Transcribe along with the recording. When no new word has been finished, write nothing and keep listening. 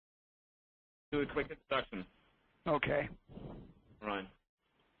do a quick introduction. Okay. Right.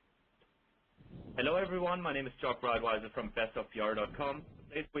 Hello, everyone. My name is Jock Breitweiser from bestofpr.com,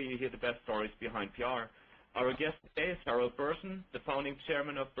 the place where you hear the best stories behind PR. Our guest today is Harold Burson, the founding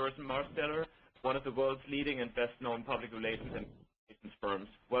chairman of Burson Marsteller, one of the world's leading and best-known public relations and communications firms.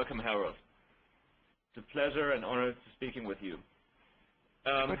 Welcome, Harold. It's a pleasure and honor to speaking with you.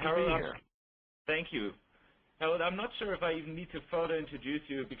 Good Harold, to be here. Thank you. Harold, I'm not sure if I even need to further introduce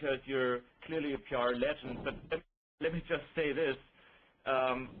you because you're clearly a PR legend, but let me just say this.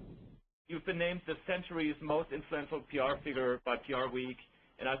 You've been named the century's most influential PR figure by PR Week,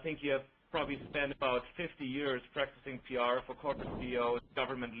 and I think you have probably spent about 50 years practicing PR for corporate CEOs,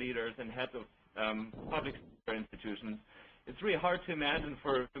 government leaders, and heads of public sector institutions. It's really hard to imagine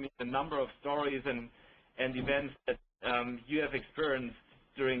for me the number of stories and events that you have experienced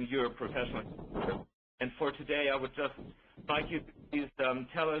during your professional career. And for today, I would just like you to please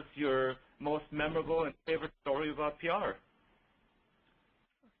tell us your most memorable and favorite story about PR.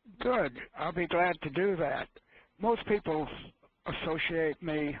 Good. I'll be glad to do that. Most people associate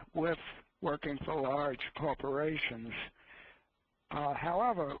me with working for large corporations.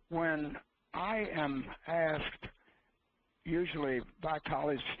 However, when I am asked, usually by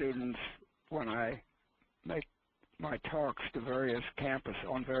college students, when I make my talks to various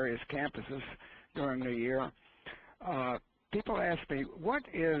campuses during the year, people ask me, what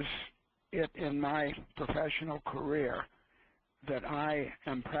is it in my professional career that I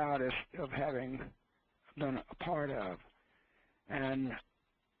am proudest of having been a part of? And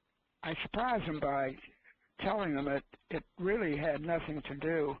I surprise them by telling them that it really had nothing to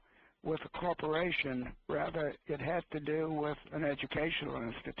do with a corporation. Rather, it had to do with an educational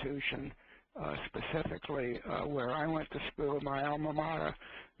institution, specifically where I went to school, my alma mater,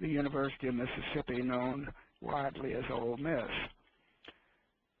 the University of Mississippi, known widely as Ole Miss.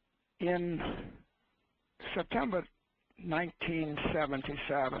 In September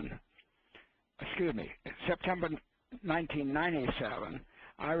 1997,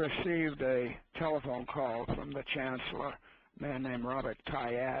 I received a telephone call from the chancellor, a man named Robert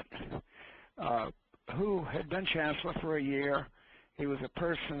Kayat, who had been chancellor for a year. He was a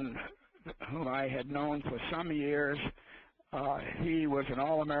person whom I had known for some years. He was an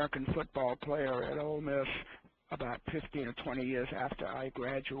All-American football player at Ole Miss about 15 or 20 years after I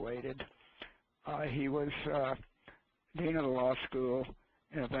graduated. He was dean of the law school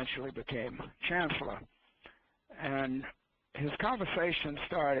and eventually became chancellor. And his conversation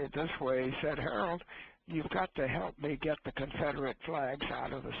started this way. He said, Harold, you've got to help me get the Confederate flags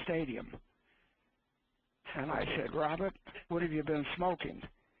out of the stadium. And I said, Robert, what have you been smoking?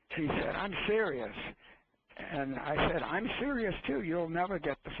 He said, I'm serious. And I said, I'm serious too. You'll never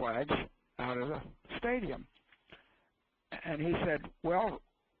get the flags out of the stadium. And he said, well,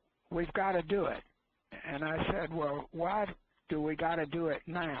 we've got to do it. And I said, well, why do we got to do it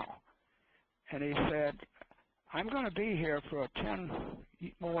now? And he said, I'm going to be here for 10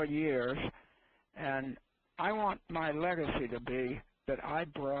 more years, and I want my legacy to be that I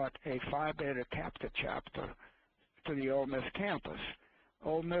brought a Phi Beta Kappa chapter to the Ole Miss campus.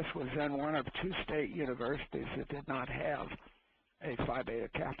 Ole Miss was then one of two state universities that did not have a Phi Beta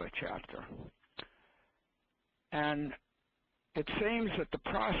Kappa chapter. And it seems that the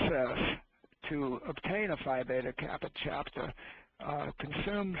process to obtain a Phi Beta Kappa chapter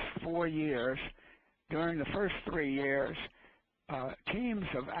consumes 4 years. During the first 3 years, teams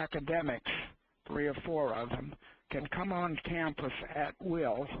of academics, 3 or 4 of them, can come on campus at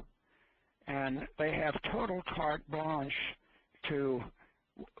will, and they have total carte blanche to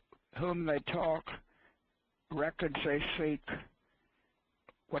whom they talk, records they seek,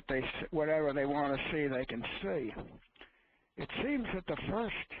 whatever they want to see, they can see. It seems that the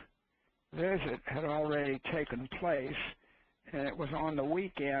first visit had already taken place, and it was on the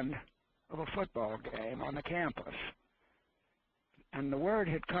weekend of a football game on the campus. And the word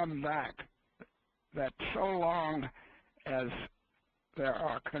had come back that so long as there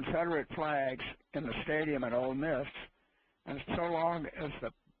are Confederate flags in the stadium at Ole Miss, and so long as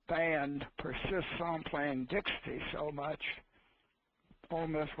the band persists on playing Dixie so much, Ole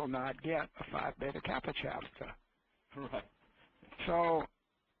Miss will not get a Phi Beta Kappa chapter. Right. So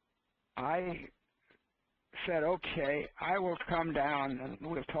I said, okay, I will come down and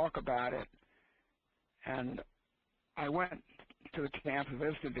we'll talk about it. And I went to the campus,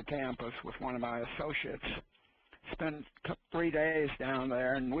 visited the campus with one of my associates, spent 3 days down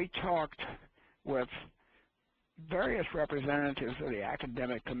there, and we talked with various representatives of the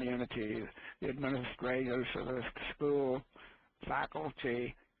academic community, the administrators of the school,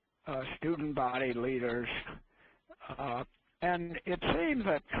 faculty, student body leaders, and it seemed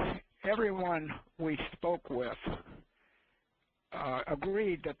that everyone we spoke with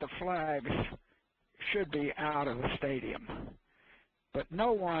agreed that the flags should be out of the stadium, but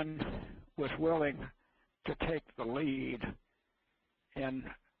no one was willing to take the lead in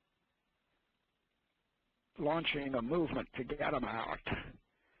launching a movement to get them out.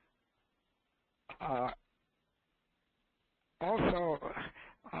 Also,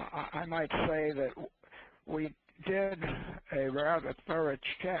 I might say that we did a rather thorough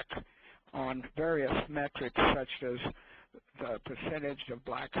check on various metrics such as the percentage of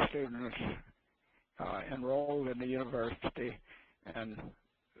black students enrolled in the university, and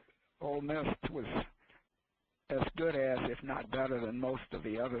Ole Miss was as good as, if not better than, most of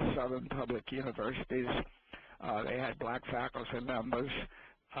the other southern public universities. They had black faculty members.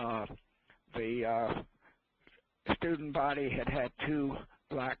 The student body had 2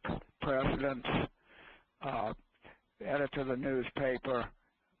 black presidents. The editor of the newspaper,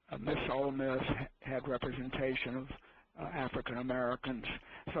 Miss Ole Miss, had representation of African Americans.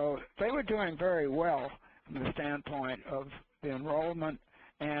 So they were doing very well from the standpoint of the enrollment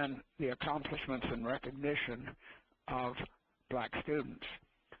and the accomplishments and recognition of black students.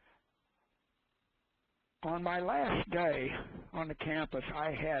 On my last day on the campus,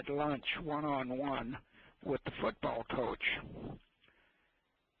 I had lunch one-on-one with the football coach.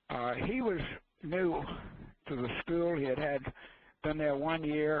 He was new to the school. He had been there 1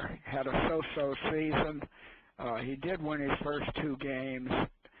 year, had a so-so season. He did win his first 2 games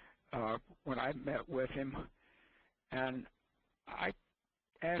when I met with him, and I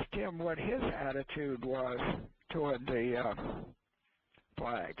asked him what his attitude was toward the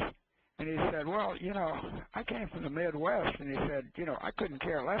flags. And he said, well, you know, I came from the Midwest, and he said, you know, I couldn't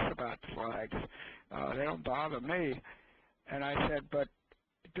care less about the flags. They don't bother me. And I said, but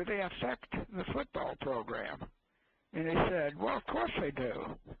do they affect the football program? And he said, well, of course they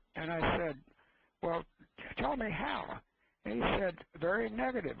do. And I said, well, tell me how. And he said, very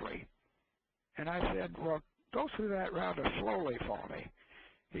negatively. And I said, well, go through that rather slowly for me.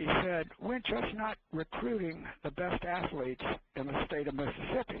 He said, we're just not recruiting the best athletes in the state of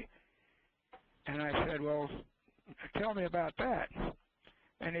Mississippi. And I said, well, tell me about that.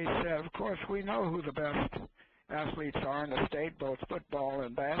 And he said, of course, we know who the best athletes are in the state, both football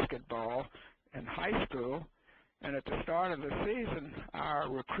and basketball in high school. And at the start of the season, our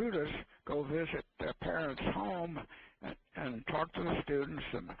recruiters go visit their parents' home and talk to the students.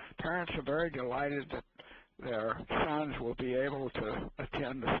 And parents are very delighted that their sons will be able to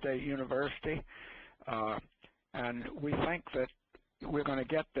attend the state university. And we think that we're going to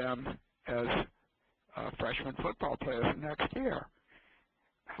get them as freshman football players next year.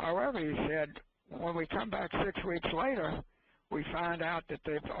 However, he said, when we come back 6 weeks later, we find out that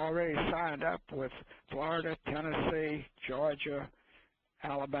they've already signed up with Florida, Tennessee, Georgia,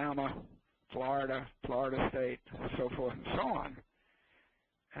 Alabama, Florida, Florida State, so forth and so on.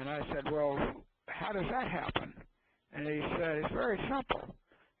 And I said, well, how does that happen? And he said, it's very simple.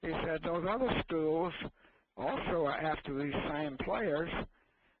 He said, those other schools also are after these same players,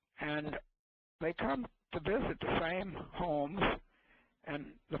 and they come to visit the same homes, and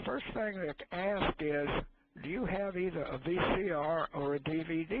the first thing they ask is, do you have either a VCR or a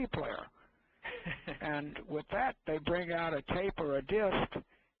DVD player? And with that, they bring out a tape or a disc,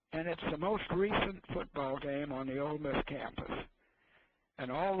 and it's the most recent football game on the Ole Miss campus.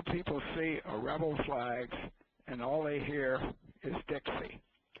 And all the people see are rebel flags, and all they hear is Dixie.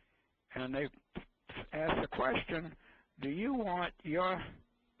 And they ask the question, do you want your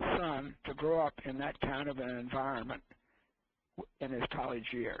son to grow up in that kind of an environment in his college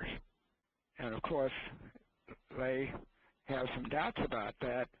years? And of course, they have some doubts about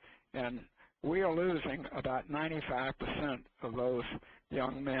that, and we are losing about 95% of those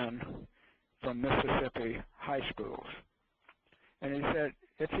young men from Mississippi high schools. And he said,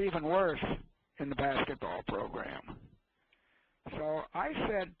 it's even worse in the basketball program. So I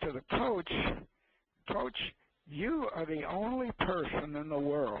said to the coach, Coach, you are the only person in the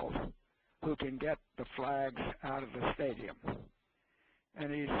world who can get the flags out of the stadium.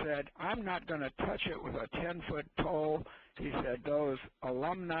 And he said, I'm not going to touch it with a 10-foot pole. He said, those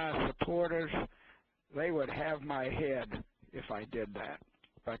alumni supporters, they would have my head if I did that,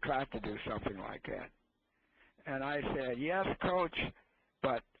 if I tried to do something like that. And I said, yes, Coach,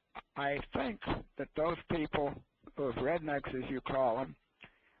 but I think that those people, those rednecks as you call them,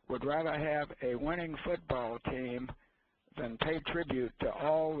 would rather have a winning football team than pay tribute to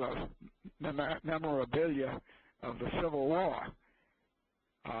all the memorabilia of the Civil War.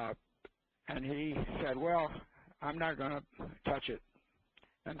 And he said, well, I'm not going to touch it.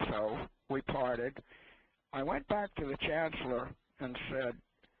 And so we parted. I went back to the chancellor and said,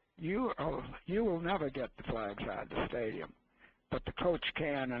 you will never get the flags out of the stadium, but the coach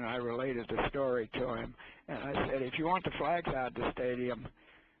can, and I related the story to him. And I said, if you want the flags out of the stadium,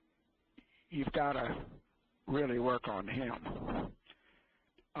 you've got to really work on him.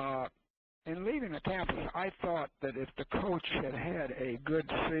 In leaving the campus, I thought that if the coach had had a good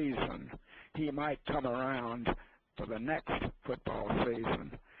season, he might come around for the next football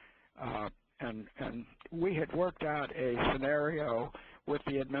season. And we had worked out a scenario with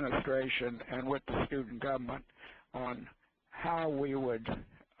the administration and with the student government on how we would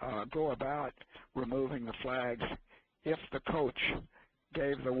go about removing the flags if the coach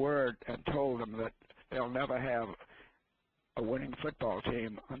gave the word and told them that they'll never have a winning football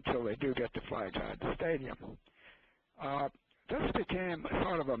team until they do get the flags out of the stadium. This became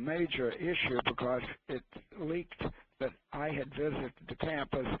sort of a major issue because it leaked that I had visited the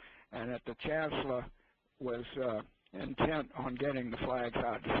campus and that the chancellor was intent on getting the flags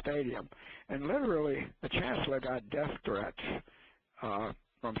out of the stadium. And literally, the chancellor got death threats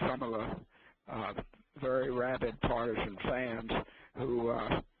from some of the very rabid partisan fans who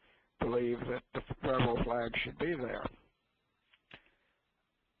believe that the federal flag should be there.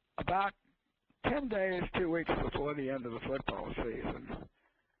 About 10 days, 2 weeks before the end of the football season,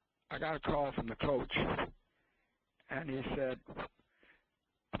 I got a call from the coach, and he said,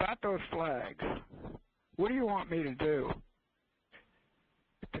 about those flags, what do you want me to do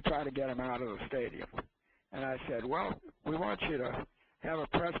to try to get them out of the stadium? And I said, well, we want you to have a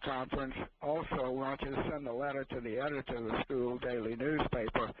press conference. Also, we want you to send a letter to the editor of the school daily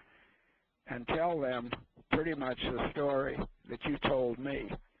newspaper and tell them pretty much the story that you told me.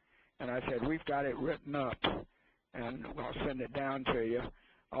 And I said, we've got it written up, and I'll send it down to you.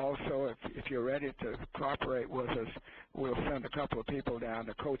 Also, if you're ready to cooperate with us, we'll send a couple of people down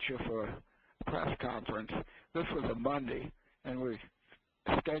to coach you for a press conference. This was a Monday, and we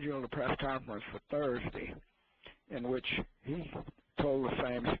scheduled a press conference for Thursday, in which he told the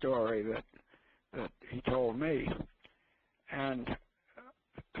same story that he told me. And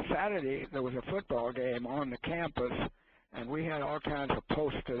Saturday, there was a football game on the campus, and we had all kinds of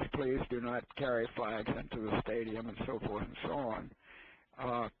posters, please do not carry flags into the stadium, and so forth and so on.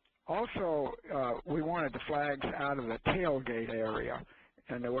 Also, we wanted the flags out of the tailgate area,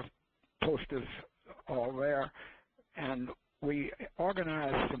 and there were posters all there. And we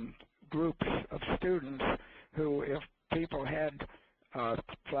organized some groups of students who, if people had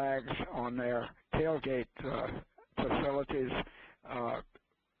flags on their tailgate facilities,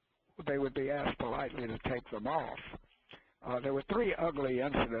 they would be asked politely to take them off. There were 3 ugly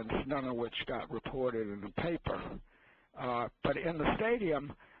incidents, none of which got reported in the paper. But in the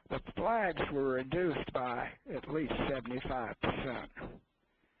stadium, the flags were reduced by at least 75%.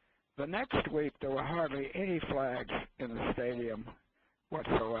 The next week, there were hardly any flags in the stadium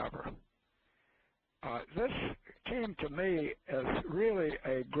whatsoever. This came to me as really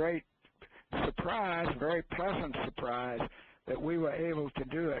a great surprise, very pleasant surprise, that we were able to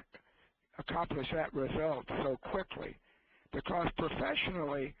do it, accomplish that result so quickly. Because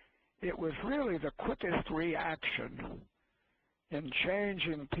professionally, it was really the quickest reaction in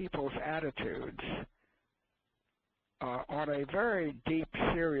changing people's attitudes on a very deep,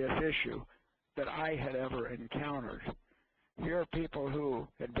 serious issue that I had ever encountered. Here are people who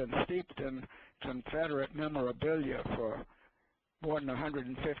had been steeped in Confederate memorabilia for more than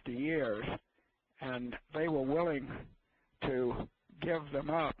 150 years, and they were willing to give them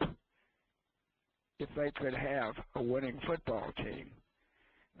up if they could have a winning football team.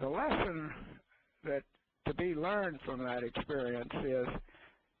 The lesson that to be learned from that experience is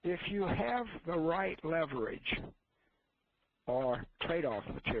if you have the right leverage or trade-off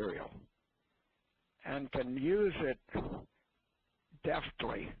material and can use it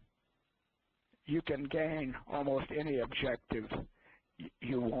deftly, you can gain almost any objective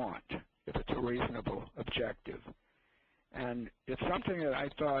you want if it's a reasonable objective. And it's something that I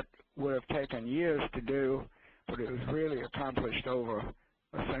thought would have taken years to do, but it was really accomplished over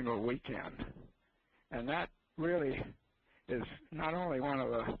a single weekend. And that really is not only one of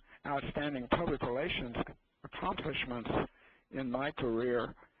the outstanding public relations accomplishments in my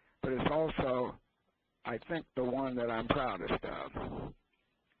career, but it's also, I think, the one that I'm proudest of.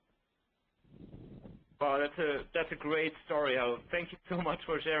 Wow, that's a great story, Harold. Thank you so much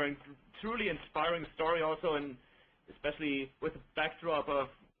for sharing. Truly inspiring story also, and especially with the backdrop of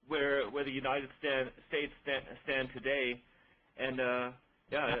where the United States stand today. And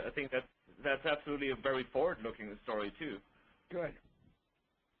yeah, I think that's absolutely a very forward-looking story too. Good.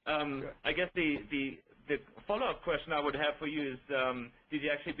 I guess the follow-up question I would have for you is, did you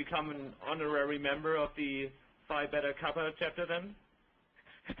actually become an honorary member of the Phi Beta Kappa chapter then?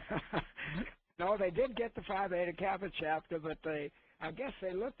 No, they did get the Phi Beta Kappa chapter, but I guess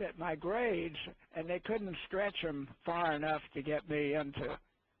they looked at my grades and they couldn't stretch them far enough to get me into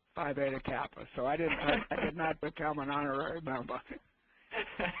Phi Beta Kappa. So I did not become an honorary member.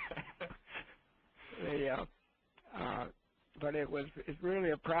 But it's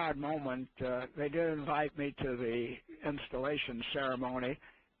really a proud moment. They did invite me to the installation ceremony,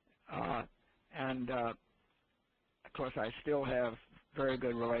 and of course I still have very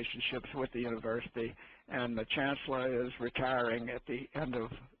good relationships with the university, and the chancellor is retiring at the end of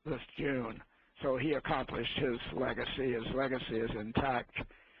this June. So he accomplished his legacy. His legacy is intact.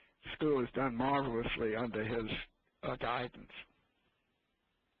 The school has done marvelously under his guidance.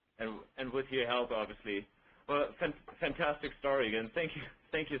 And with your help, obviously. Well, fantastic story again.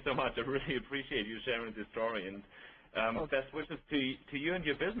 Thank you so much. I really appreciate you sharing this story, and best wishes to you and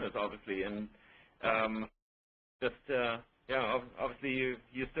your business, obviously. And obviously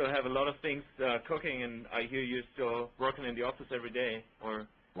you still have a lot of things cooking, and I hear you're still working in the office every day, or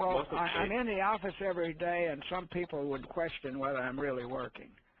well, most of the day. I'm in the office every day, and some people would question whether I'm really working.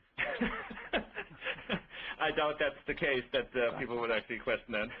 I doubt that's the case, that people would actually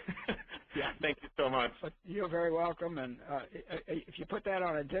question that. Yeah. Thank you so much. But you're very welcome, and if you put that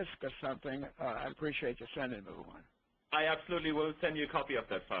on a disc or something, I'd appreciate you sending me one. I absolutely will send you a copy of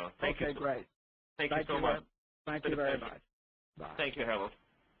that file. Thank you. Okay, great. Thank you so much. Thank you very much. Bye. Thank you, Harold.